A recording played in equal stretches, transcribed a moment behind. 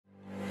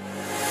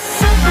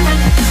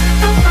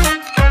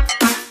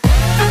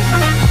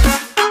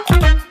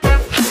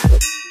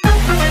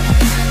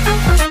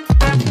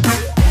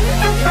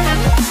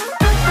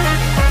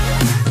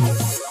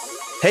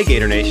Hey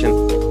Gator Nation,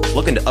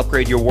 looking to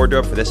upgrade your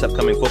wardrobe for this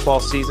upcoming football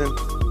season?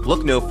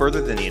 Look no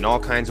further than the In All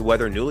Kinds of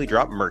Weather newly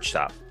dropped merch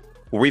shop,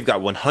 where we've got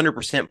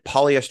 100%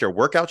 polyester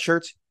workout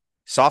shirts,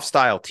 soft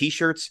style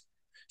t-shirts,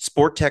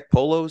 sport tech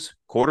polos,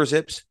 quarter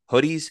zips,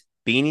 hoodies,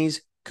 beanies,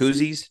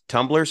 koozies,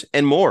 tumblers,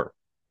 and more.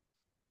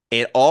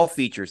 It all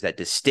features that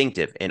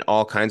distinctive In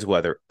All Kinds of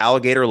Weather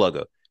alligator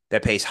logo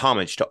that pays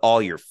homage to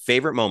all your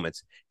favorite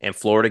moments in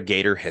Florida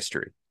Gator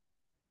history.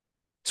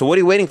 So what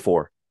are you waiting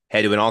for?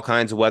 Head to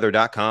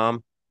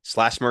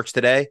inallkindsofweather.com/merch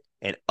today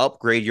and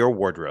upgrade your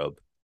wardrobe.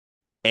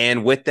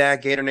 And with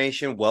that, Gator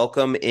Nation,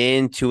 welcome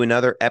into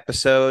another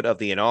episode of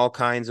the In All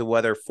Kinds of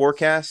Weather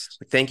forecast.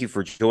 Thank you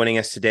for joining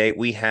us today.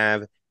 We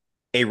have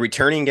a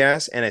returning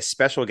guest and a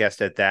special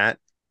guest at that.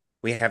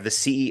 We have the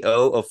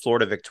CEO of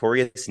Florida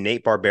Victorious,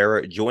 Nate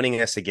Barbera, joining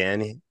us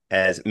again.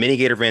 As many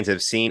Gator fans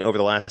have seen over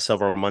the last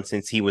several months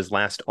since he was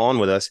last on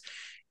with us,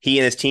 he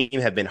and his team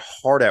have been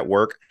hard at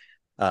work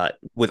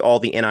with all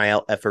the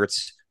NIL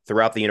efforts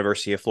throughout the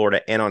University of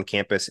Florida and on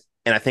campus.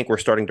 And I think we're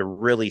starting to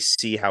really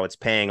see how it's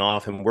paying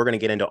off. And we're going to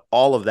get into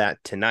all of that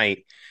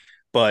tonight.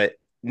 But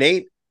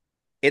Nate,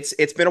 it's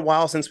been a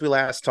while since we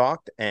last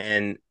talked.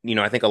 And,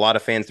 I think a lot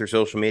of fans through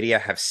social media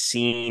have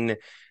seen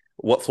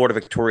what Florida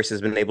Victorious has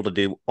been able to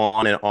do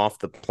on and off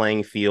the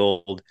playing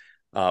field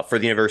for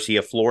the University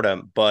of Florida.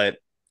 But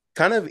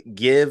kind of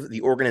give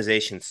the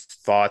organization's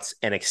thoughts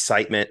and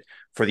excitement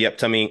for the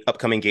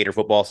upcoming Gator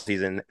football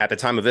season. At the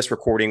time of this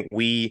recording,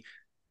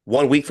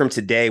 1 week from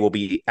today, we'll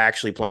be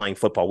actually playing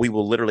football. We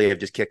will literally have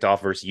just kicked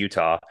off versus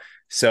Utah.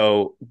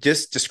 So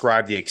just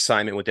describe the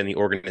excitement within the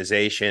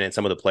organization and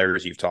some of the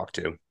players you've talked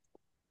to.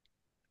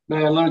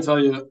 Man, let me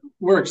tell you,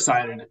 we're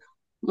excited.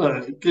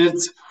 Look,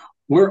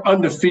 we're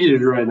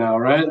undefeated right now,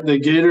 right? The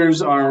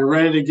Gators are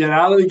ready to get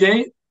out of the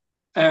gate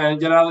and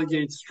get out of the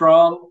gate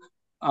strong.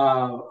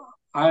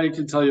 I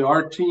can tell you,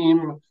 our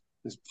team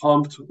is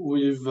pumped.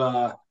 We've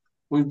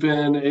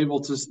been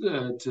able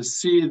to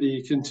see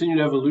the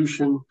continued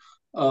evolution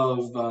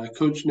of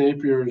Coach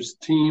Napier's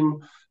team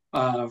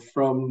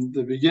from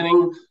the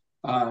beginning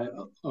a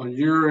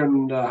year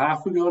and a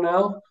half ago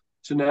now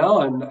to now,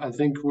 and I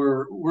think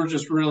we're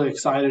just really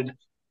excited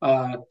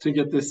to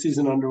get this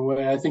season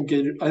underway. I think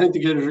the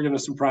Gators are going to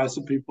surprise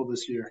some people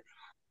this year.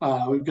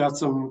 There's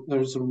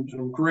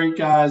some great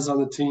guys on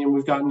the team.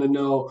 We've gotten to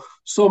know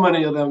so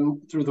many of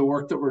them through the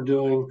work that we're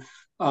doing.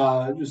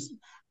 Just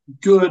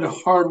good,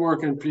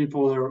 hardworking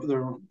people.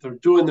 They're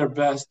doing their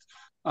best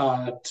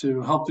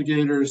to help the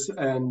Gators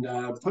and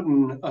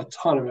putting a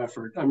ton of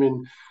effort. I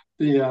mean,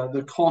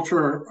 the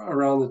culture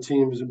around the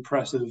team is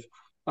impressive.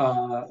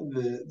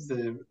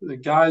 The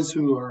guys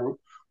who are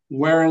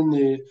wearing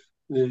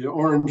the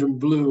orange and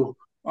blue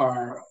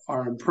are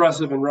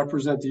impressive and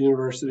represent the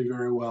university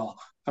very well,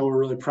 and we're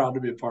really proud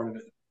to be a part of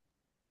it.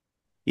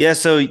 Yeah,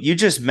 so you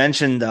just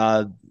mentioned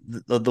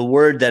the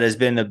word that has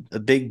been a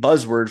big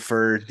buzzword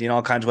for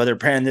all kinds of weather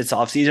brand this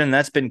offseason, and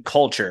that's been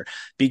culture,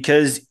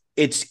 because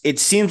it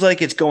seems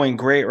like it's going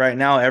great right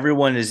now.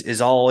 Everyone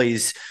is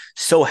always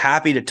so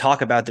happy to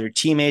talk about their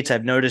teammates.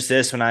 I've noticed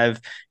this when I've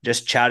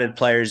just chatted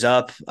players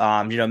up,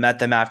 met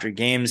them after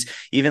games.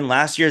 Even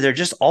last year, they're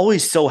just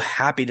always so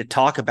happy to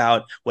talk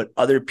about what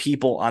other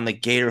people on the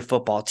Gator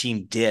football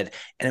team did.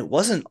 And it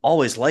wasn't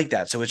always like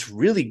that. So it's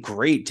really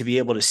great to be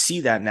able to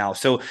see that now.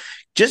 So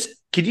just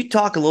could you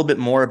talk a little bit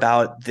more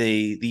about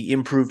the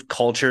improved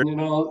culture?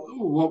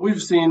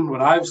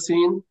 What I've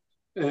seen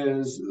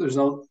is there's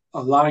a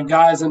lot of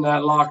guys in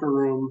that locker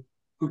room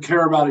who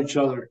care about each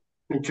other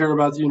and care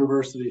about the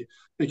university.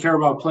 They care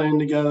about playing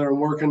together and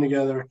working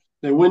together.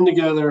 They win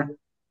together.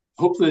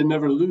 Hopefully they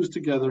never lose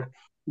together,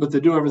 but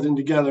they do everything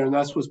together, and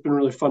that's what's been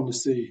really fun to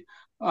see.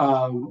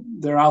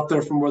 They're out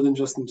there for more than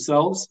just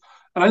themselves.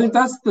 And I think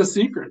that's the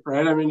secret,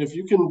 right? I mean, if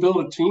you can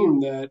build a team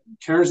that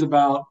cares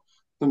about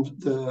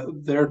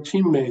their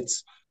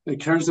teammates, that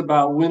cares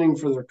about winning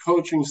for their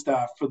coaching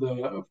staff, for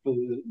the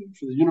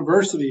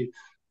university,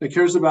 that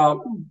cares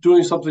about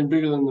doing something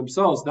bigger than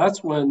themselves,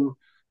 that's when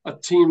a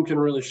team can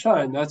really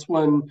shine. That's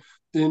when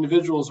the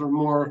individuals are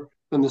more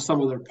than the sum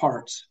of their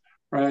parts,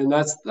 right? And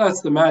that's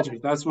the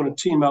magic. That's when a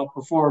team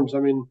outperforms. I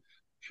mean,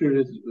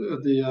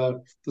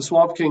 the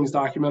Swamp Kings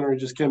documentary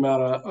just came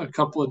out a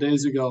couple of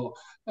days ago,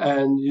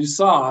 and you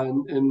saw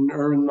in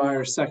Urban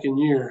Meyer's second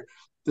year,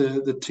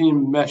 the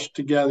team meshed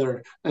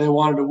together and they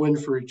wanted to win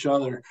for each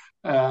other,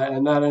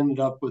 and that ended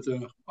up with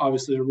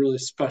obviously a really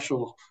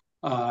special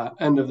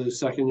end of the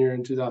second year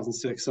in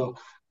 2006. So,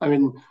 I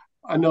mean,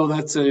 I know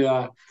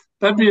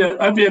that'd be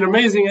an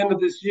amazing end of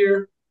this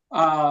year.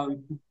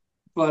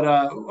 But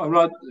I'm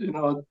not,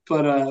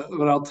 but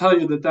I'll tell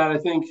you that I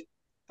think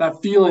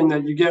that feeling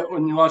that you get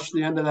when you watch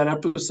the end of that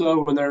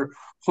episode when they're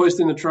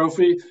hoisting the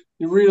trophy,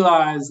 you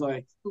realize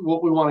like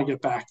what we want to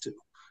get back to.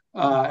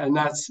 And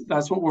that's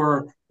what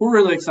we're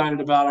really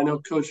excited about. I know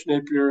Coach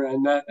Napier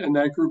and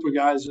that group of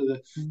guys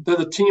they're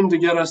the team to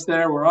get us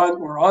there. We're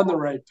on the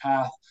right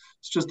path.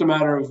 It's just a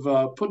matter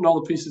of putting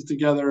all the pieces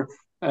together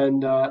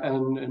and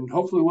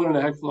hopefully winning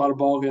a heck of a lot of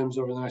ball games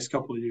over the next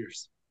couple of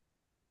years.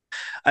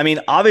 I mean,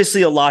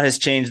 obviously a lot has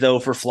changed though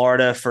for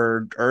Florida,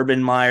 for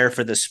Urban Meyer,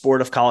 for the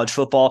sport of college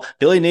football.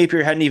 Billy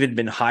Napier hadn't even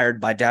been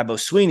hired by Dabo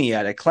Sweeney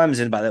yet at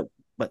Clemson but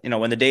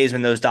when the days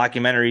when those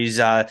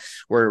documentaries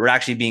were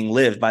actually being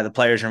lived by the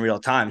players in real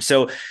time.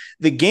 So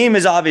the game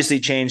has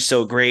obviously changed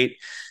so great,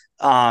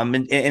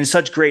 in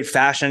such great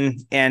fashion,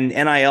 and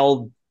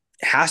NIL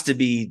has to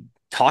be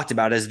talked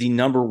about as the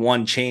number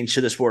one change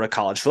to the sport of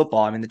college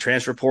football. I mean, the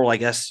transfer portal, I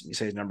guess you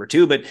say, is number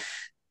two, but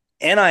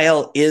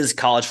NIL is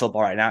college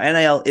football right now.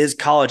 NIL is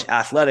college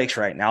athletics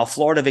right now.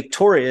 Florida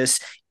Victorious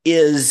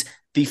is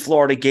the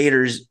Florida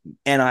Gators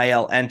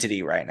NIL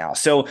entity right now.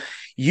 So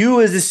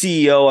you as the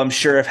CEO, I'm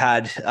sure have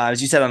had,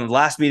 as you said on the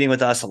last meeting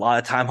with us, a lot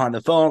of time on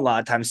the phone, a lot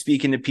of time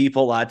speaking to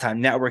people, a lot of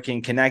time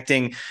networking,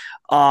 connecting.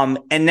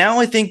 And now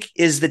I think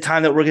is the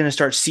time that we're going to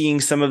start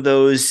seeing some of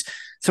those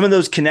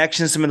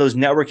connections, some of those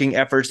networking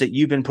efforts that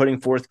you've been putting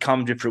forth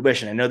come to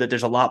fruition. I know that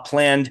there's a lot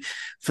planned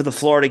for the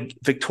Florida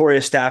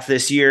Victorious staff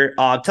this year.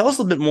 Tell us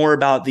a little bit more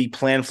about the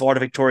planned Florida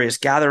Victorious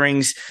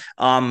gatherings,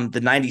 the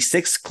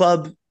 96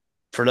 Club.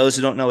 For those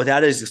who don't know what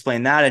that is,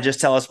 explain that and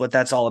just tell us what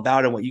that's all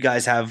about and what you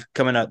guys have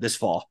coming up this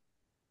fall.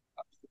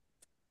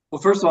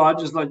 Well, first of all, I'd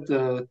just like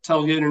to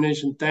tell Gator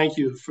Nation thank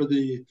you for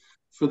the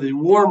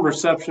warm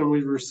reception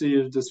we've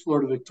received as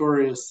Florida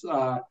Victorious.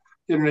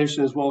 Gator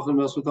Nation has welcomed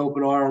us with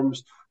open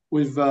arms.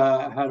 We've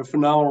had a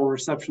phenomenal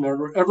reception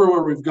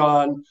everywhere we've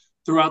gone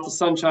throughout the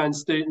Sunshine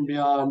State and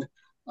beyond.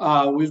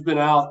 We've been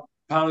out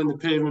pounding the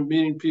pavement,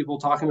 meeting people,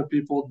 talking to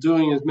people,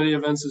 doing as many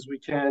events as we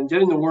can,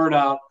 getting the word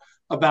out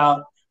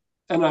about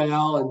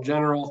NIL in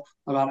general,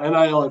 about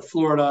NIL at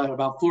Florida,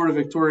 about Florida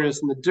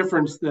Victorious, and the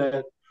difference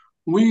that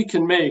we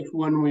can make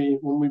when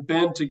we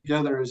band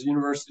together as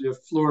University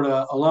of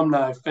Florida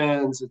alumni,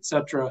 fans,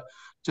 etc.,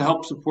 to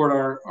help support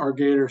our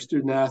Gator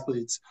student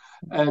athletes.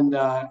 And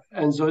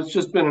so it's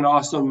just been an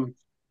awesome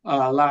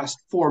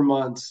last 4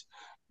 months.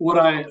 What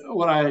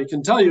I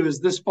can tell you is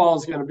this fall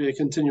is going to be a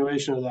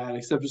continuation of that,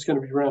 except it's going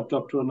to be ramped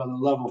up to another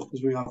level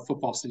because we got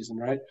football season,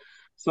 right?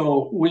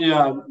 So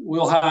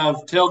we'll have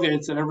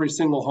tailgates at every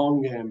single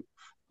home game.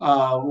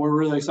 We're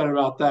really excited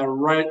about that.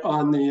 Right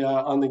on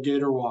the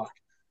Gator Walk,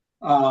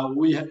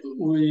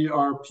 we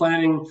are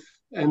planning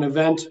an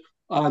event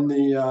on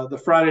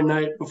the Friday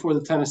night before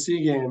the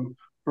Tennessee game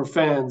for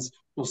fans.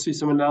 You'll see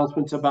some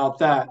announcements about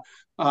that.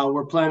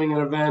 We're planning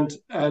an event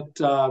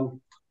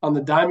on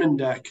the Diamond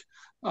Deck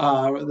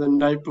the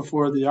night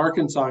before the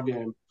Arkansas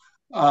game.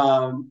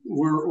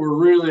 We're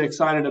really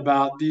excited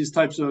about these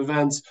types of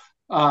events.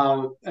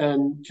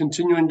 And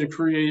continuing to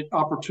create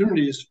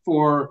opportunities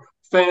for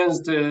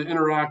fans to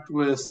interact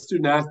with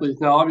student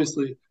athletes. Now,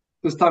 obviously,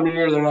 this time of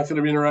year, they're not going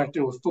to be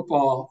interacting with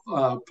football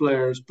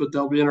players, but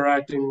they'll be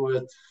interacting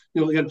with,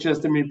 they get a chance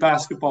to meet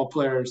basketball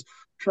players,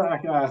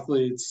 track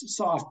athletes,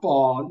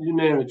 softball, you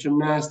name it,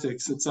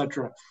 gymnastics,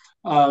 etc.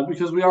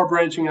 Because we are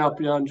branching out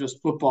beyond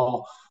just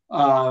football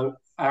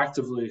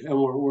actively. And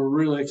we're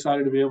really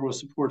excited to be able to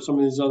support some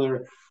of these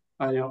other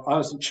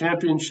honestly,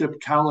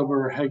 championship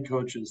caliber head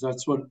coaches.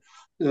 That's what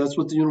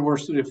the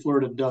University of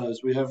Florida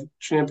does. We have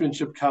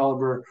championship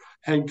caliber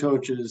head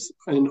coaches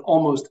in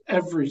almost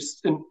every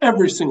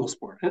single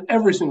sport.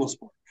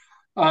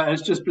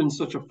 It's just been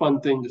such a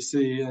fun thing to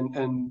see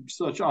and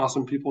such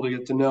awesome people to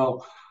get to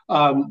know.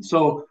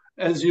 So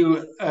as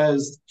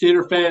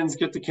Gator fans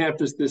get to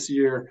campus this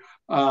year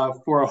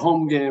for a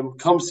home game,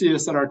 come see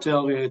us at our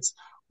tailgates.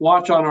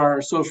 Watch on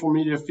our social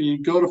media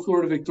feed. Go to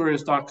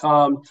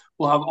FloridaVictorious.com.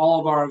 We'll have all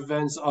of our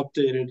events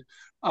updated.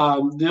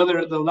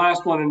 The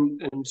last one,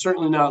 and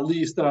certainly not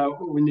least,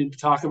 we need to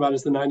talk about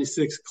is the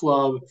 96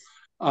 Club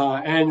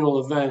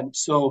annual event.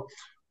 So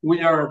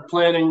we are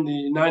planning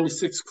the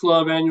 96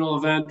 Club annual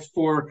event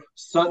for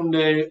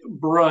Sunday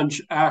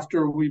brunch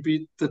after we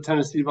beat the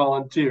Tennessee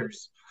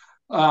Volunteers.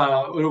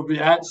 It'll be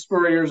at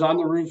Spurrier's on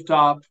the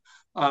rooftop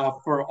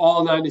for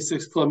all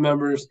 96 Club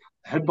members.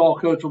 Head ball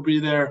coach will be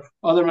there.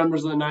 Other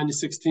members of the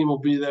 96 team will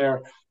be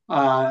there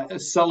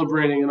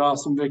celebrating an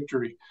awesome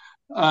victory.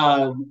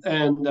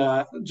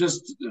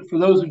 Just for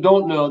those who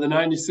don't know, the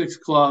 96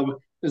 Club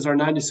is our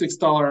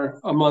 $96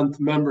 a month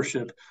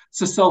membership.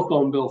 It's a cell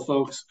phone bill,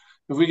 folks.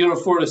 If we can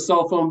afford a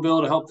cell phone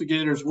bill to help the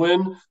Gators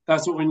win,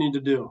 that's what we need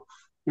to do.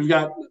 We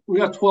got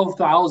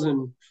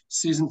 12,000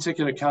 season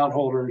ticket account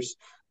holders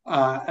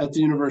at the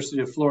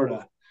University of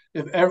Florida.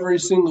 If every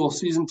single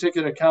season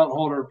ticket account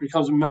holder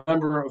becomes a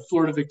member of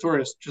Florida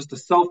Victorious, just a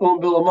cell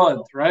phone bill a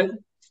month, right?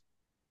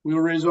 We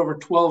will raise over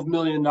 $12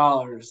 million.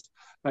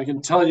 I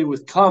can tell you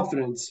with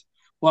confidence,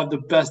 we'll have the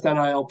best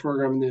NIL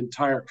program in the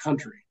entire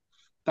country.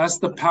 That's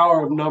the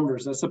power of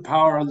numbers. That's the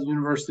power of the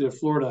University of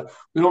Florida.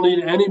 We don't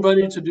need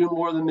anybody to do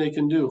more than they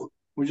can do.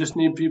 We just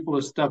need people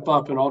to step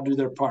up and all do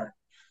their part.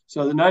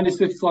 So the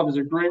 96 Club is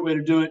a great way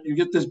to do it. You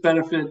get this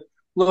benefit.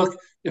 Look,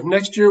 if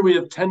next year we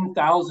have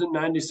 10,000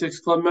 96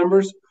 Club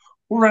members,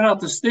 we'll rent out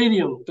the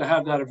stadium to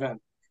have that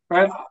event,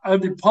 right?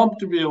 I'd be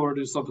pumped to be able to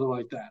do something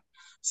like that.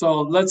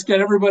 So let's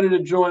get everybody to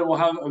join. We'll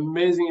have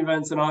amazing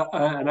events and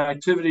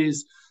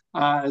activities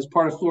as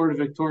part of Florida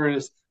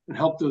Victorious and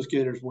help those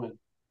Gators win.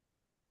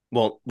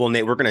 Well,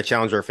 Nate, we're going to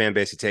challenge our fan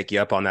base to take you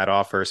up on that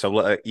offer.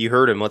 So you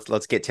heard him.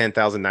 Let's get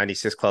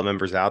 10,096 club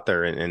members out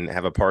there and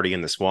have a party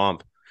in the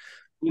swamp.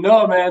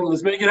 Man,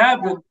 let's make it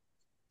happen.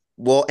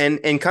 Well,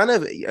 and kind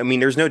of, I mean,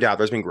 there's no doubt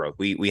there's been growth.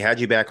 We had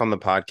you back on the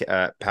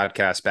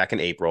podcast back in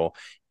April,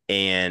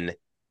 and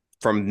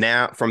from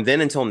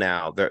then until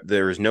now,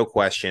 there is no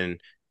question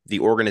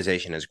the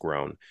organization has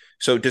grown.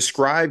 So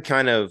describe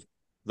kind of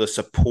the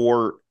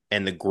support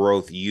and the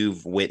growth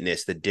you've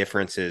witnessed, the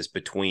differences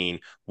between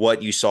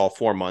what you saw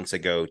 4 months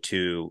ago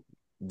to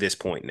this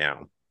point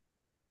now.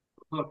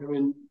 Look, I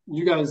mean,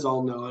 you guys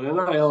all know it.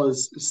 NIL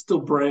is still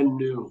brand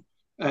new,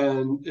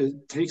 and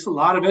it takes a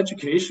lot of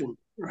education,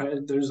 right?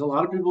 There's a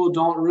lot of people who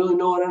don't really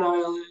know what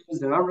NIL is.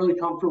 They're not really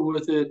comfortable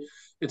with it.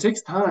 It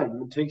takes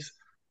time. It takes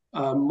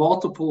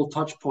multiple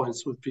touch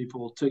points with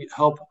people to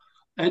help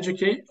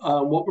educate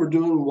what we're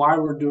doing, why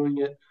we're doing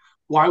it,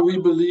 why we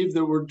believe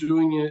that we're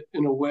doing it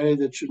in a way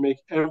that should make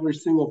every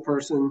single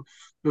person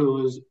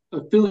who is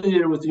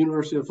affiliated with the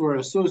University of Florida,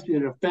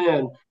 associated, a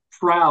fan,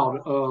 proud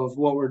of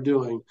what we're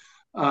doing.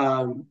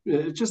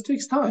 It just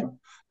takes time.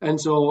 And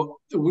so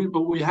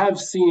we have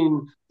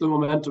seen the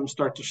momentum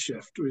start to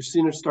shift. We've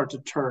seen it start to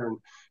turn.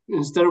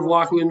 Instead of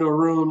walking into a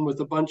room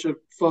with a bunch of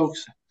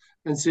folks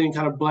and seeing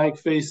kind of blank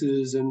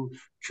faces and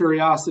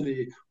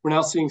curiosity, we're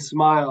now seeing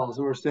smiles,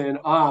 and we're saying,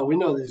 we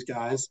know these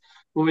guys.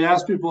 When we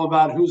ask people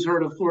about who's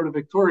heard of Florida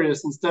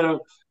Victorious,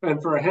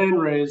 and for a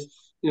hand raise,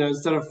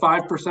 instead of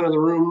 5% of the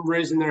room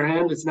raising their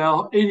hand, it's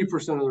now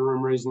 80% of the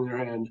room raising their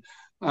hand.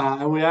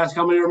 And we ask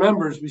how many are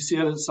members, we see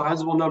a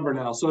sizable number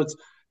now. So it's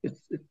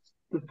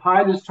the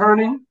tide is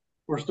turning.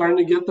 We're starting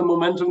to get the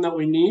momentum that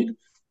we need.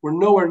 We're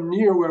nowhere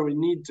near where we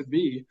need to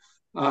be.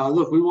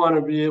 Look, we want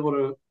to be able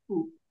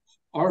to.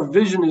 Our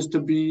vision is to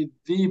be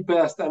the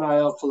best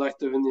NIL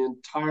collective in the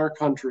entire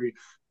country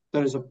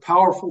that is a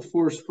powerful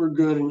force for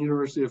good in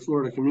University of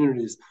Florida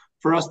communities.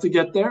 For us to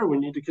get there, we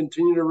need to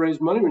continue to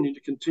raise money. We need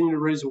to continue to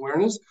raise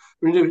awareness.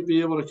 We need to be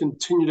able to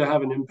continue to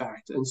have an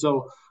impact. And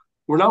so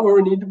we're not where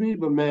we need to be,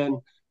 but man,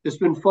 it's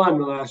been fun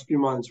the last few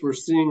months. We're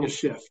seeing a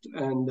shift,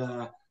 and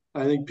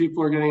I think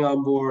people are getting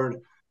on board.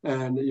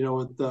 And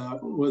with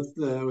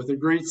a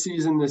great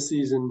season this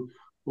season,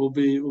 we'll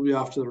be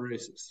off to the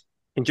races.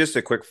 And just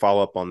a quick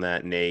follow up on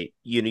that, Nate.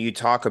 You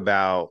talk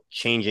about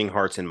changing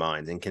hearts and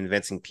minds and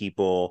convincing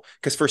people,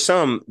 because for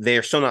some,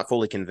 they're still not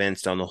fully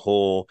convinced on the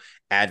whole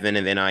advent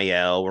of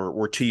NIL.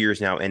 We're 2 years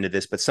now into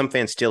this, but some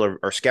fans still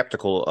are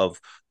skeptical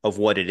of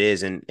what it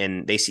is,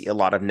 and they see a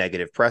lot of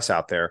negative press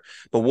out there.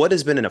 But what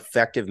has been an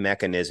effective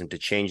mechanism to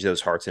change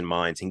those hearts and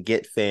minds and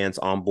get fans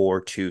on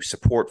board to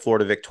support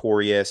Florida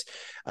Victorious?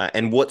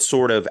 And what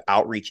sort of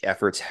outreach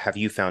efforts have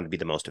you found to be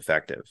the most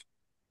effective?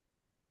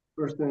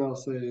 First thing I'll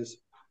say is,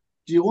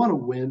 do you want to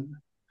win?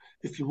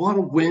 If you want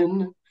to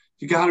win,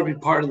 you got to be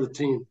part of the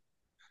team.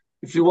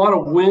 If you want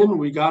to win,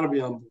 we got to be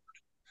on board.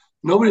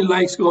 Nobody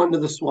likes going to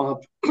the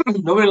swamp.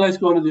 Nobody likes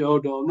going to the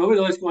O-Dome. Nobody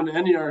likes going to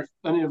any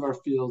of our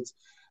fields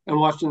and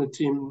watching the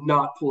team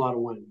not pull out a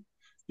win.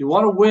 You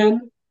want to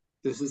win,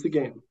 this is the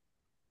game.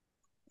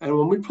 And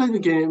when we play the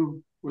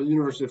game with the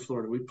University of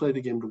Florida, we play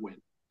the game to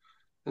win.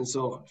 And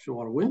so if you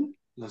want to win,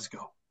 let's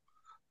go.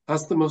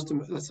 That's the most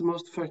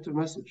effective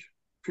message,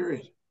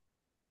 period.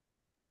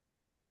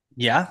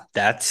 Yeah,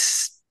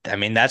 that's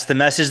the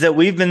message that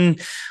we've been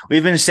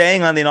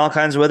saying on the All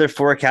Kinds of Weather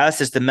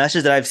forecast. Is the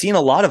message that I've seen a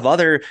lot of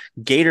other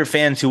Gator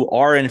fans who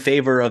are in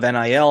favor of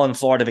NIL and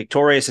Florida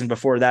Victorious, and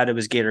before that it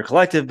was Gator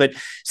Collective. But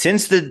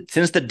since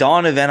the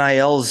dawn of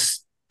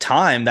NIL's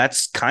time,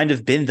 that's kind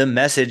of been the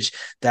message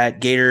that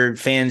Gator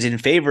fans in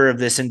favor of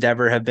this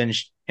endeavor have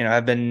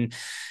been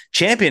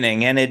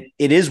championing, and it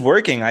is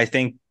working. I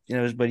think.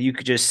 But you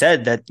just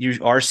said that you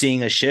are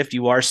seeing a shift.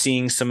 You are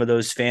seeing some of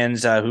those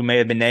fans who may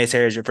have been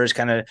naysayers at first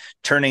kind of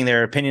turning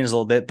their opinions a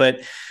little bit.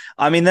 But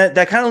I mean, that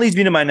kind of leads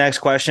me to my next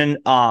question.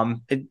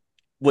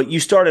 What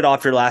you started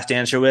off your last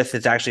answer with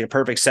is actually a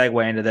perfect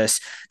segue into this,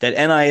 that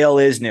NIL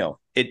is new.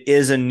 It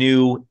is a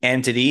new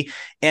entity.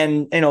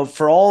 And,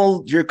 for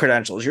all your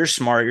credentials, you're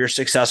smart, you're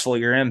successful,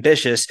 you're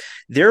ambitious.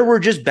 There were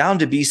just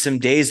bound to be some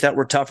days that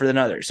were tougher than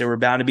others. There were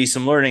bound to be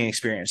some learning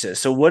experiences.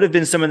 So what have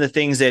been some of the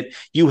things that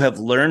you have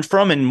learned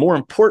from? And more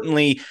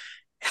importantly,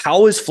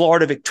 how is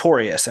Florida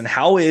Victorious and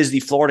how is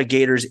the Florida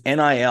Gators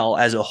NIL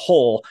as a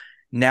whole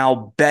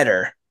now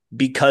better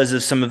because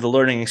of some of the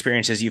learning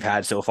experiences you've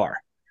had so far?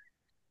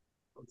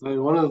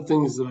 One of the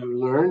things that I've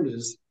learned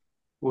is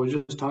what we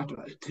just talked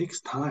about. It takes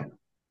time.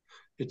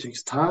 It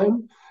takes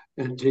time,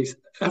 and it takes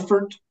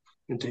effort,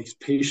 and it takes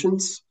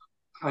patience.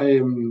 I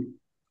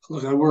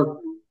work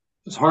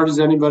as hard as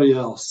anybody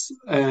else,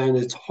 and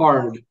it's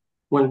hard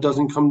when it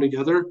doesn't come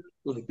together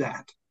like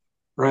that,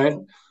 right?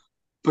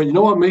 But you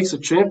know what makes a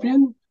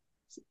champion?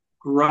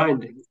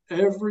 Grinding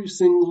every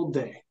single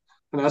day.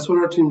 And that's what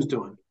our team's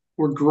doing.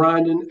 We're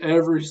grinding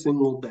every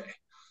single day.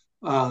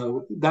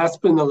 That's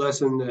been the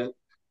lesson that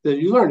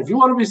you learn. If you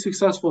want to be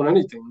successful in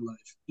anything in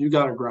life, you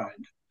got to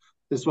grind.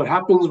 This is what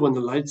happens when the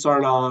lights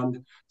aren't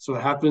on. So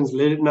it happens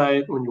late at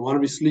night when you want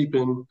to be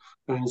sleeping,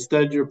 and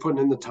instead you're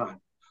putting in the time.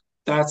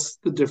 That's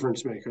the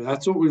difference maker.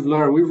 That's what we've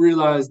learned. We've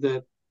realized that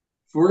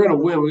if we're going to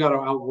win, we got to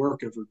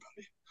outwork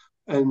everybody.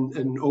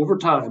 And over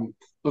time,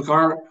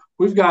 look,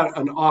 we've got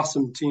an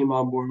awesome team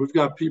on board. We've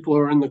got people who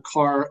are in the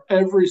car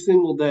every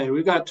single day.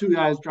 We've got two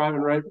guys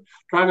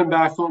driving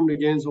back home to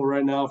Gainesville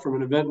right now from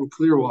an event in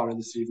Clearwater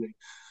this evening.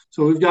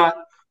 So we've got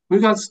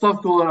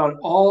stuff going on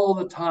all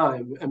the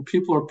time, and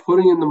people are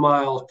putting in the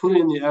miles,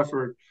 putting in the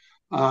effort.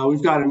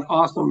 We've got an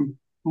awesome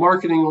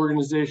marketing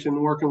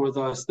organization working with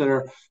us that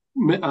are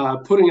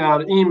putting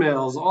out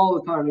emails all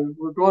the time. And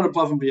we're going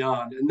above and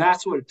beyond, and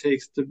that's what it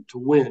takes to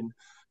win.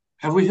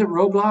 Have we hit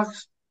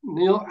roadblocks,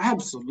 Neil?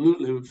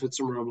 Absolutely, we've hit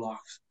some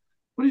roadblocks.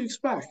 What do you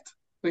expect?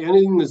 Like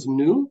anything that's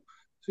new?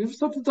 So you have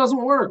stuff that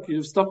doesn't work. You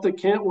have stuff that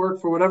can't work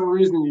for whatever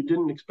reason you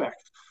didn't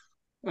expect.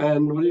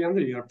 And what are you going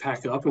to do? You're going to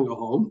pack up and go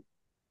home?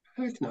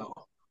 Heck no.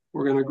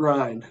 We're going to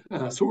grind.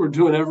 That's what we're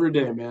doing every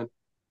day, man.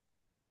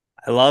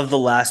 I love the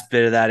last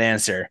bit of that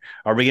answer.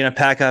 Are we going to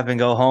pack up and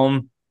go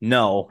home?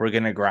 No, we're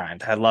going to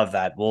grind. I love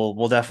that.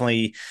 We'll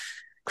definitely,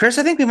 Chris,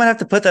 I think we might have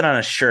to put that on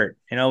a shirt.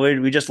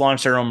 We just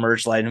launched our own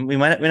merch line, and we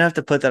might have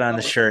to put that on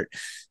the shirt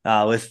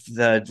with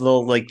the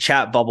little like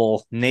chat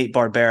bubble Nate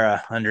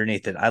Barbera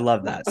underneath it. I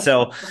love that.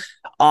 So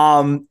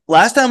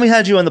last time we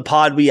had you on the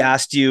pod, we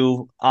asked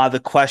you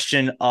the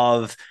question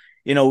of,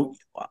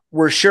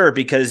 we're sure,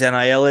 because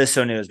NIL is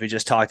so new, as we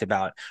just talked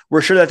about,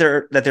 we're sure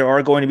that there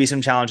are going to be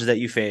some challenges that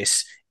you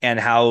face and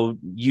how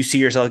you see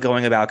yourself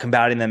going about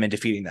combating them and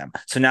defeating them.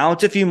 So now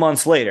it's a few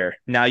months later.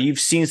 Now you've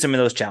seen some of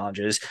those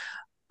challenges.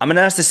 I'm going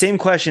to ask the same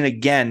question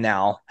again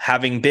now,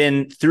 having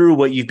been through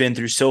what you've been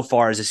through so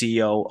far as the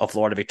CEO of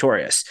Florida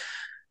Victorious.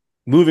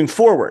 Moving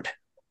forward,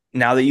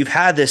 now that you've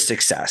had this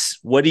success,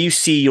 what do you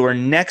see your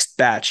next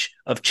batch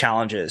of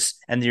challenges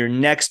and your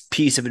next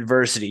piece of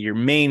adversity, your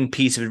main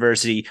piece of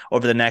adversity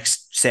over the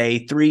next,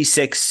 say, 3,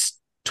 6,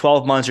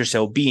 12 months or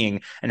so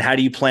being, and how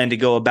do you plan to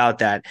go about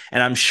that?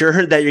 And I'm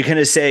sure that you're going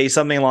to say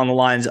something along the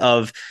lines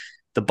of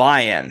the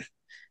buy-in.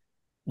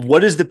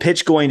 What is the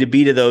pitch going to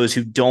be to those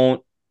who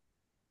don't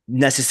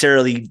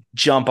necessarily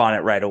jump on it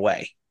right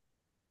away?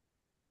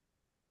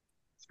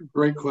 It's a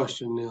great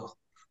question, Neil.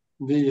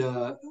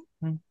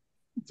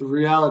 The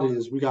reality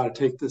is we got to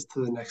take this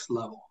to the next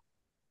level,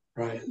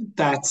 right?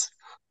 That's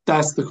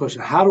the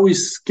question. How do we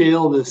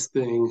scale this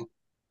thing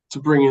to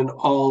bring in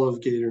all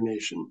of Gator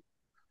Nation?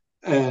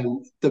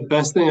 And the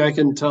best thing I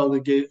can tell the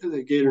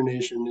Gator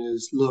Nation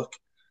is, look,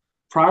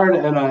 prior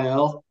to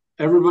NIL,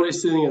 everybody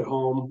sitting at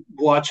home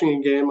watching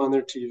a game on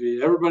their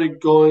TV, everybody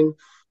going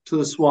to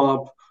the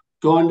swamp,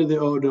 going to the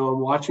O-Dome,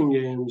 watching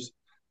games.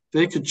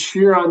 They could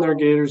cheer on their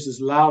Gators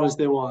as loud as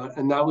they want,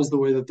 and that was the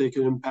way that they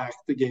could impact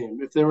the game.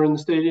 If they were in the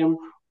stadium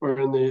or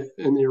in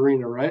the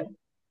arena, right?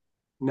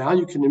 Now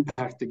you can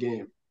impact the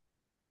game.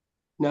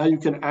 Now you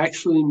can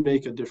actually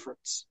make a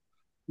difference.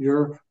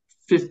 You're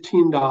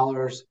 $15,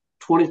 $25,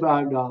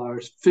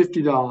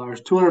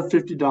 $50,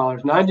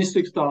 $250,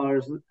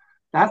 $96.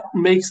 That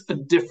makes a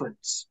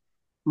difference.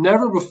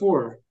 Never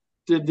before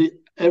did the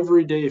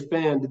everyday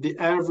fan, did the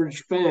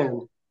average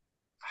fan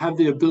have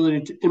the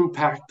ability to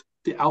impact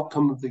the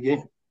outcome of the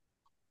game.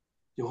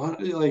 We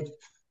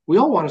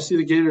all want to see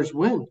the Gators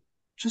win.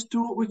 Just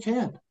do what we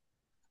can.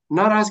 I'm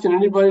not asking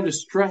anybody to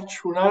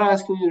stretch. We're not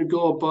asking you to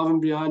go above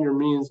and beyond your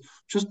means.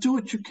 Just do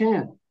what you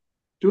can.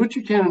 Do what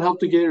you can and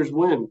help the Gators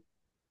win.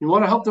 You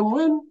want to help them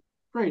win?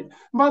 Great. And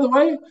by the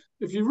way,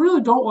 if you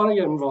really don't want to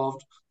get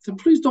involved, then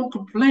please don't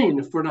complain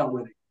if we're not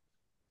winning,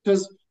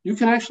 because you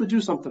can actually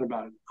do something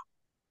about it.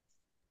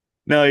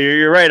 No,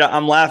 you're right.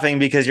 I'm laughing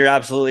because you're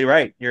absolutely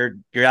right. You're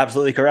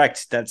absolutely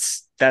correct.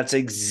 That's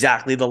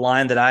exactly the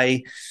line that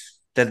I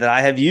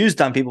have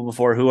used on people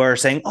before who are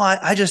saying, "Oh,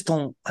 I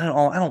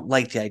don't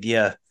like the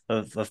idea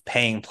of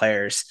paying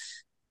players,"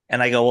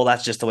 and I go, "Well,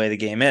 that's just the way the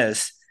game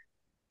is."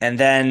 And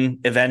then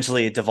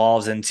eventually it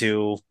devolves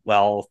into,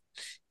 well,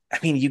 I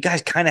mean, you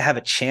guys kind of have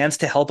a chance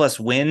to help us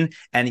win,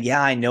 and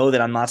yeah, I know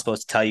that I'm not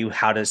supposed to tell you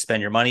how to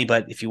spend your money,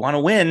 but if you want to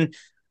win,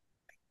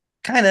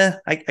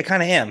 I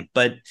kind of am,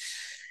 but.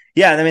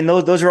 Yeah, I mean,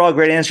 those are all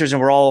great answers,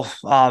 and we're all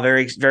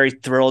very, very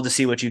thrilled to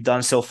see what you've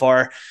done so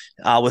far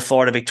with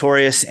Florida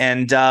Victorious.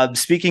 And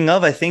speaking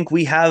of, I think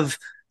we have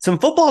some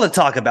football to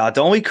talk about,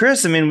 don't we,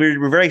 Chris? I mean,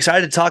 we're very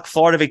excited to talk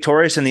Florida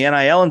Victorious and the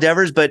NIL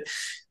endeavors, but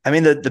I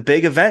mean, the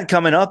big event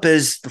coming up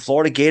is the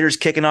Florida Gators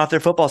kicking off their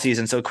football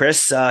season. So,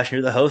 Chris,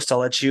 you're the host. I'll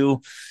let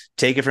you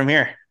take it from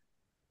here.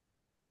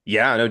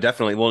 Yeah, no,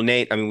 definitely. Well,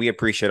 Nate, I mean, we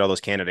appreciate all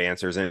those candid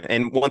answers.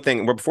 And one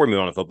thing, before we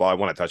move on to football, I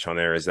want to touch on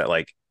there is that,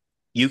 like,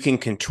 you can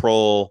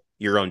control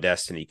your own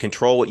destiny,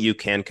 control what you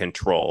can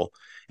control.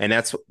 And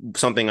that's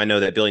something I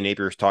know that Billy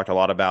Napier's talked a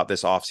lot about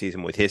this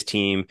offseason with his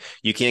team.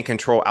 You can't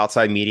control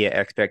outside media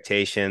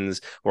expectations,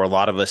 or a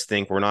lot of us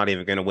think we're not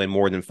even going to win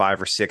more than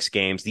 5 or 6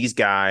 games. These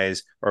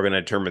guys are going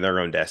to determine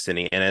their own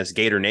destiny. And as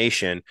Gator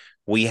Nation,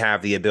 we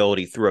have the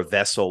ability through a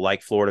vessel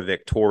like Florida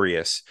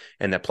Victorious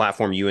and the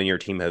platform you and your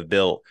team have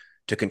built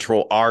to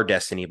control our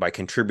destiny by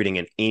contributing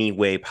in any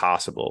way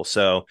possible.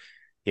 So,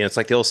 it's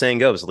like the old saying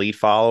goes, lead,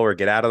 follow, or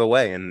get out of the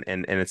way. And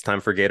it's time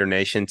for Gator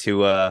Nation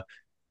to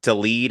to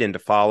lead and to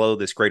follow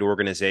this great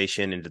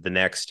organization into the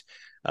next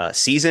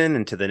season,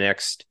 into the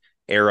next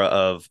era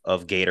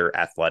of Gator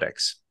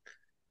athletics.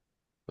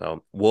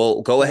 So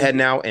we'll go ahead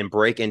now and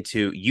break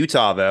into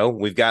Utah, though.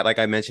 We've got, like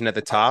I mentioned at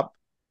the top,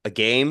 a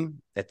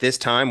game at this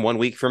time, 1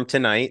 week from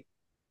tonight.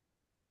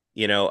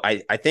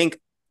 I think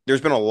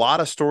there's been a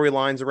lot of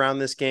storylines around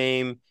this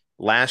game.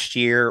 Last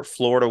year,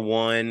 Florida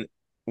won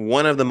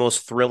one of the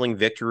most thrilling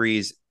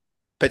victories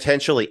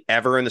potentially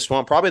ever in the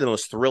Swamp, probably the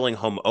most thrilling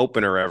home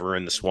opener ever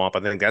in the Swamp. I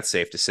think that's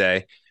safe to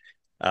say.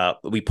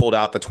 We pulled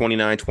out the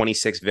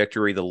 29-26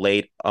 victory, the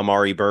late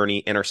Amari Burney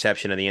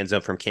interception in the end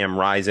zone from Cam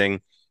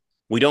Rising.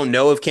 We don't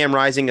know if Cam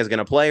Rising is going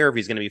to play or if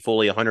he's going to be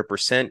fully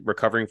 100%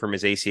 recovering from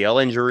his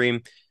ACL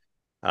injury.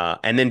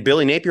 And then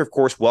Billy Napier, of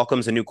course,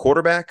 welcomes a new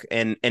quarterback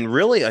and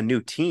really a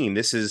new team.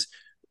 This is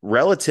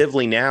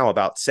relatively now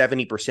about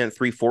 70%,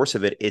 3/4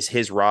 of it is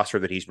his roster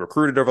that he's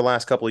recruited over the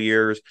last couple of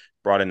years,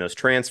 brought in those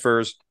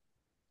transfers.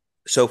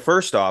 So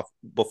first off,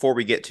 before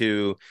we get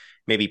to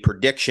maybe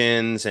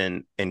predictions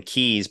and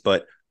keys,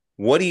 but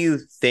what do you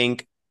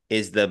think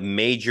is the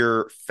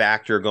major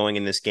factor going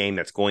in this game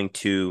that's going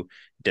to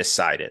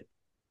decide it?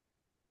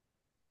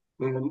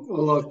 And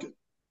look,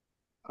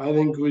 I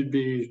think we'd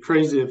be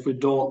crazy if we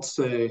don't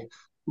say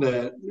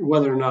that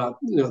whether or not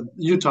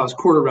Utah's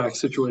quarterback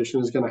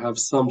situation is going to have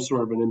some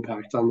sort of an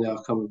impact on the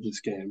outcome of this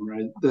game,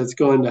 right? That's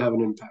going to have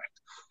an impact.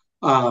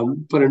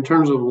 But in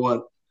terms of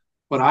what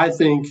I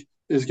think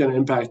is going to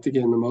impact the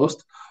game the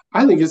most,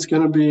 I think it's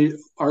going to be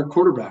our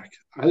quarterback.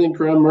 I think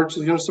Graham Mertz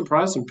is going to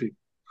surprise some people.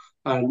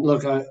 And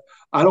look, I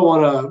don't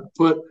want to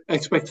put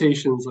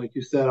expectations, like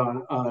you said,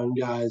 on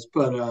guys,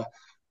 but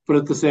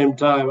at the same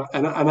time,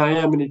 and I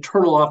am an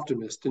eternal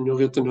optimist, and you'll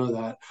get to know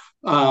that.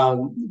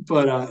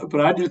 But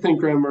I do think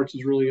Graham Mertz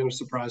is really going to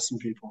surprise some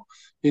people.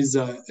 He's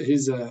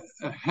a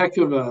heck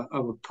of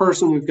a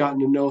person. We've gotten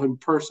to know him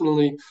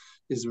personally.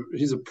 He's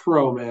a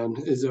pro, man.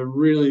 He's a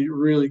really,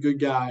 really good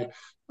guy.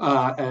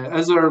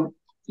 As are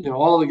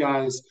all the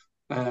guys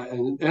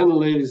and the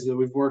ladies that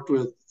we've worked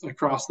with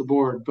across the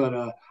board. But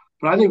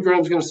I think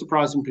Graham's going to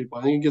surprise some people.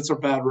 I think he gets a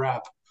bad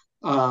rap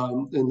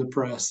in the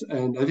press,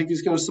 and I think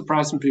he's going to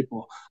surprise some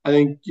people. I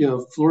think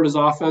Florida's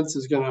offense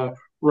is going to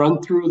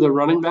run through the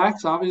running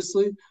backs,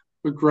 obviously,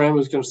 but Graham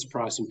is going to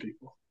surprise some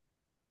people.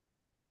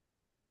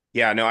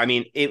 Yeah, no, I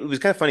mean, it was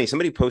kind of funny.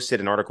 Somebody posted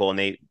an article and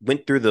they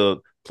went through the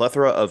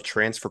plethora of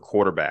transfer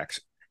quarterbacks.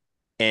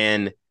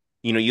 And,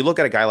 you look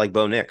at a guy like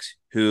Bo Nix,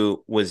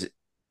 who was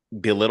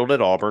belittled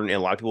at Auburn, and a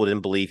lot of people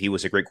didn't believe he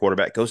was a great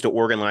quarterback, goes to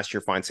Oregon last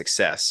year, finds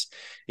success.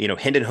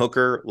 Hendon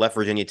Hooker left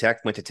Virginia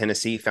Tech, went to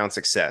Tennessee, found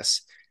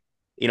success.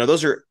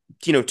 Those are,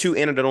 two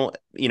anecdotal,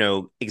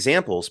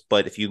 examples.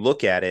 But if you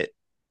look at it,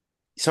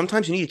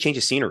 sometimes you need to change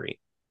the scenery.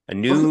 A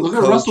new look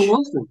coach. At Russell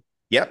Wilson.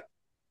 Yep.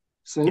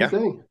 Same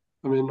thing.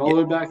 I mean, all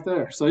the way back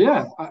there. So,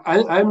 yeah,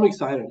 I'm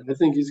excited. I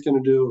think he's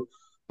going to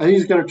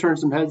turn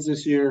some heads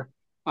this year.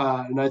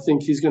 And I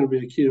think he's going to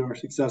be a key to our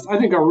success. I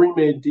think our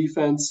remade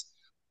defense,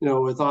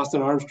 with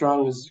Austin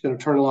Armstrong, is going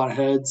to turn a lot of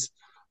heads.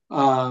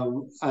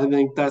 I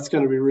think that's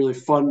going to be really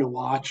fun to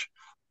watch.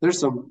 There's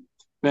some,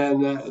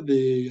 man,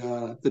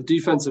 the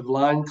defensive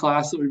line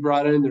class that we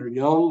brought in, they're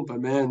young, but,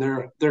 man,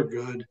 they're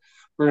good.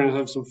 We're going to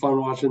have some fun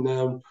watching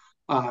them.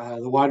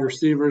 The wide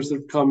receivers that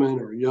have come in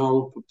are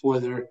young, but, boy,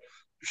 they're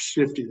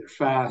shifty, they're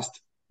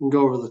fast, and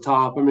go over the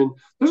top. I mean,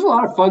 there's a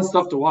lot of fun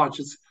stuff to watch.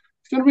 It's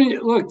going to be,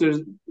 look,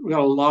 we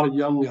got a lot of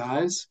young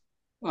guys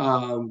that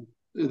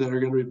are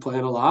going to be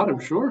playing a lot, I'm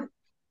sure.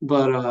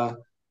 But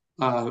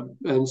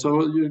and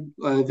so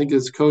I think,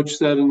 as Coach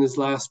said in his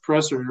last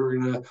presser, we're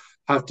going to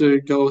have to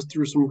go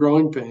through some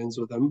growing pains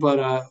with them.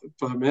 But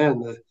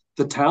man,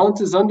 the talent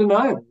is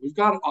undeniable. We've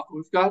got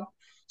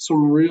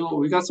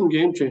some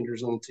game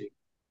changers on the team.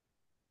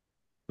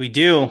 We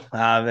do.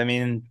 I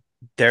mean,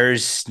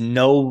 there's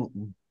no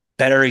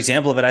better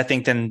example of it, I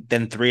think,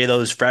 than three of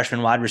those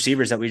freshman wide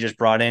receivers that we just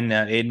brought in: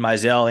 Aiden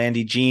Mizell,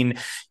 Andy Jean,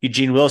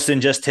 Eugene Wilson.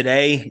 Just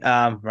today,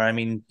 I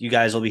mean, you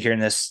guys will be hearing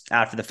this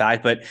after the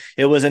fact, but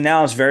it was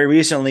announced very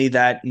recently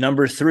that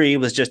number 3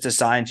 was just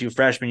assigned to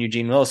freshman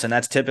Eugene Wilson.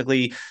 That's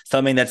typically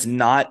something that's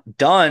not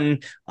done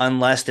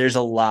unless there's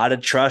a lot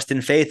of trust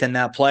and faith in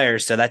that player.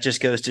 So that just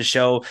goes to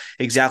show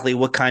exactly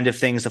what kind of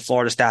things the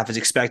Florida staff is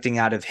expecting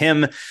out of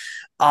him.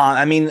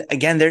 I mean,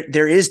 again,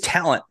 there is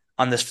talent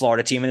on this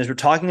Florida team. And as we're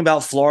talking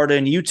about Florida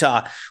and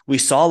Utah, we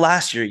saw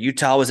last year,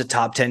 Utah was a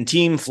top 10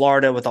 team.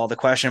 Florida, with all the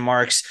question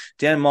marks,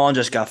 Dan Mullen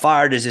just got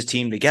fired. Is his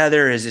team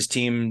together? Does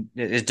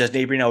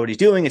Napier know what he's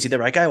doing? Is he the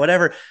right guy?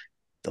 Whatever.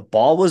 The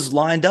ball was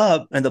lined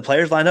up and the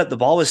players lined up. The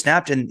ball was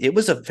snapped, and it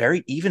was a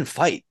very even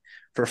fight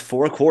for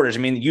 4 quarters. I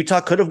mean,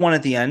 Utah could have won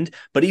at the end,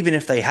 but even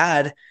if they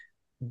had,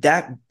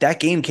 that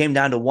game came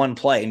down to one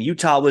play, and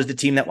Utah was the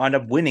team that wound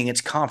up winning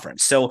its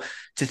conference. So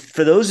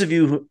for those of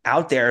you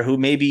out there who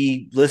may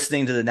be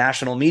listening to the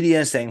national media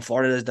and saying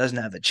Florida doesn't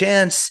have a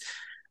chance,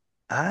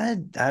 I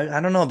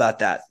don't know about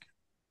that.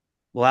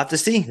 We'll have to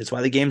see. That's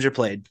why the games are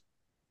played.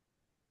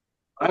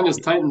 Mine is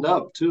tightened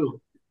up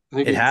too. I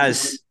think It it's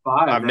has.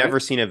 5, I've right? never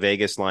seen a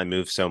Vegas line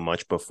move so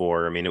much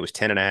before. I mean, it was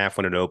 10.5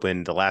 when it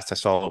opened. The last I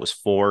saw it was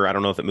 4. I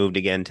don't know if it moved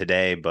again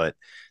today, but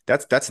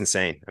that's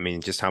insane. I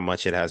mean, just how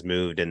much it has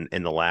moved in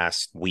the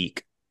last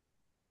week.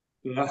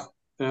 Yeah,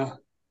 yeah.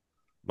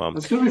 Um,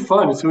 It's going to be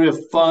fun. It's going to be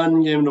a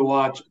fun game to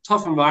watch.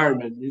 Tough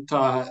environment.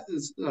 Utah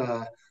is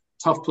a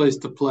tough place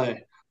to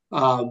play,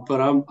 but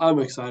I'm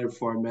excited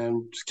for it,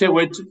 man. Just can't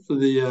wait for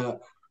the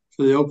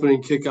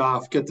opening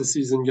kickoff. Get the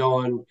season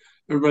going.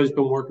 Everybody's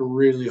been working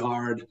really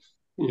hard.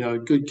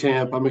 Good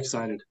camp. I'm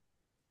excited.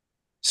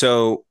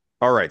 so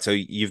all right, so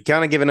you've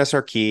kind of given us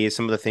our keys,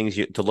 some of the things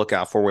to look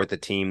out for with the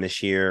team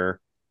this year.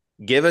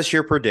 Give us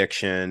your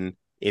prediction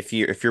if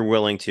you're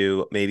willing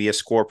to, maybe a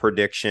score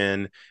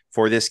prediction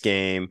for this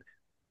game.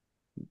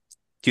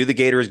 Do the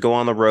Gators go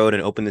on the road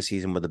and open the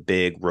season with a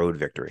big road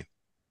victory?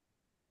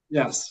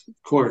 Yes, of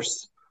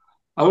course.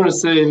 I'm going to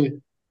say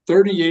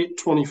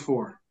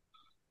 38-24.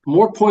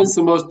 More points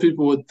than most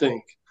people would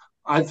think.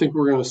 I think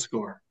we're going to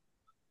score.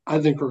 I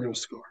think we're going to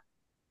score.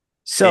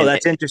 So And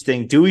that's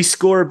interesting. Do we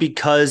score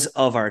because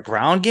of our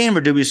ground game,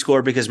 or do we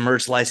score because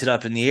Mertz lights it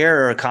up in the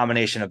air, or a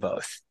combination of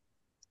both?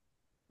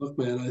 Look,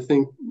 man, I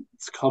think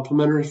it's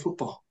complementary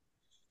football.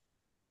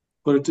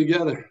 Put it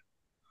together.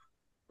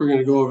 We're going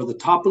to go over the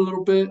top a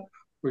little bit.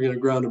 We're going to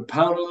ground and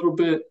pound a little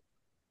bit.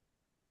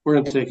 We're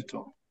going to take it to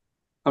them.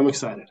 I'm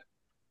excited.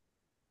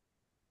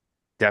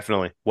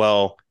 definitely.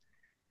 Well,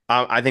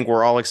 I think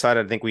we're all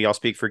excited. I think we all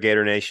speak for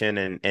Gator Nation.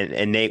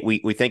 And Nate,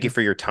 we thank you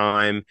for your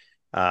time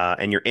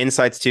and your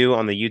insights too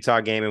on the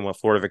Utah game and what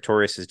Florida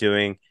Victorious is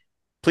doing.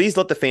 Please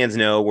let the fans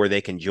know where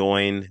they can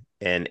join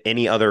and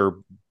any other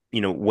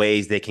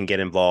ways they can get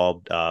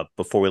involved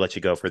before we let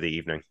you go for the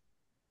evening.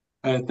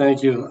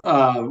 Thank you.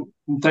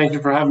 Thank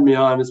you for having me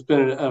on. It's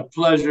been a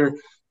pleasure.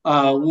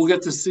 We'll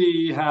get to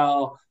see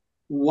how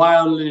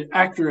wildly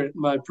accurate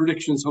my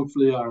predictions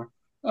hopefully are.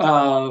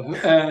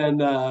 And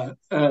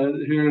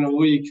here in a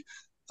week,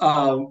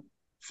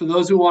 for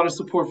those who want to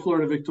support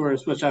Florida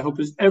Victorious, which I hope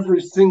is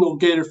every single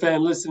Gator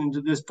fan listening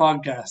to this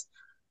podcast,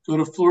 go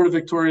to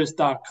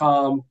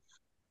floridavictorious.com.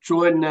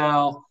 Join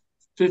now.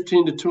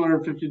 $15 to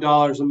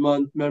 $250 a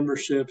month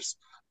memberships.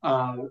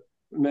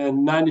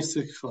 Man,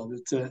 96 Club.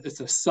 It's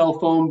a cell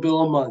phone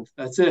bill a month.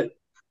 That's it.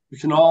 We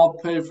can all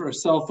pay for a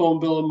cell phone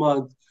bill a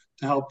month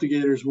to help the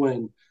Gators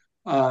win.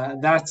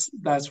 That's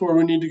where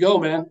we need to go,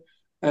 man.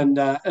 And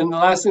the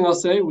last thing I'll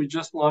say, we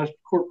just launched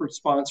corporate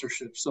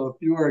sponsorship. So if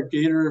you are a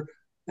Gator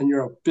and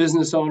you're a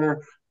business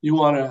owner, you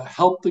want to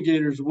help the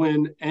Gators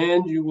win,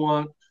 and you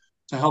want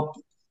to help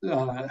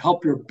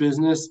your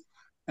business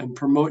and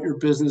promote your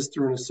business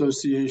through an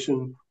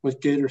association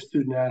with Gator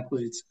student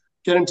athletes,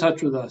 get in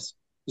touch with us.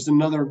 It's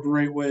another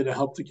great way to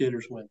help the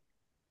Gators win.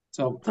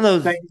 So Hello.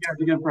 thank you guys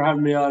again for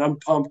having me on. I'm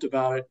pumped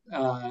about it.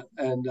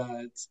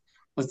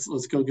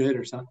 Let's go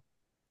Gators, huh?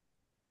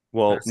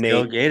 Well, Let's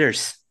go Nate,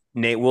 Gators.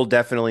 we'll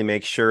definitely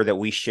make sure that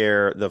we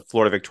share the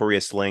Florida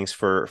Victorious links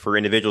for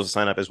individuals to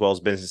sign up as well as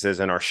businesses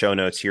in our show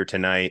notes here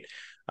tonight.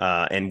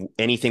 And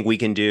anything we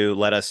can do,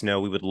 let us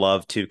know. We would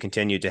love to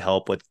continue to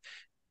help with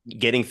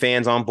getting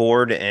fans on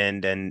board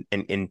and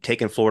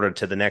taking Florida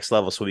to the next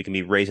level so we can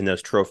be raising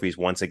those trophies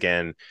once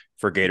again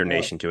for Gator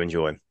Nation to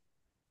enjoy.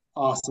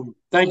 Awesome.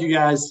 Thank you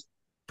guys.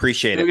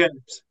 Appreciate Go it.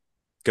 Gators.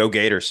 Go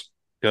Gators.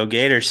 Go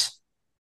Gators.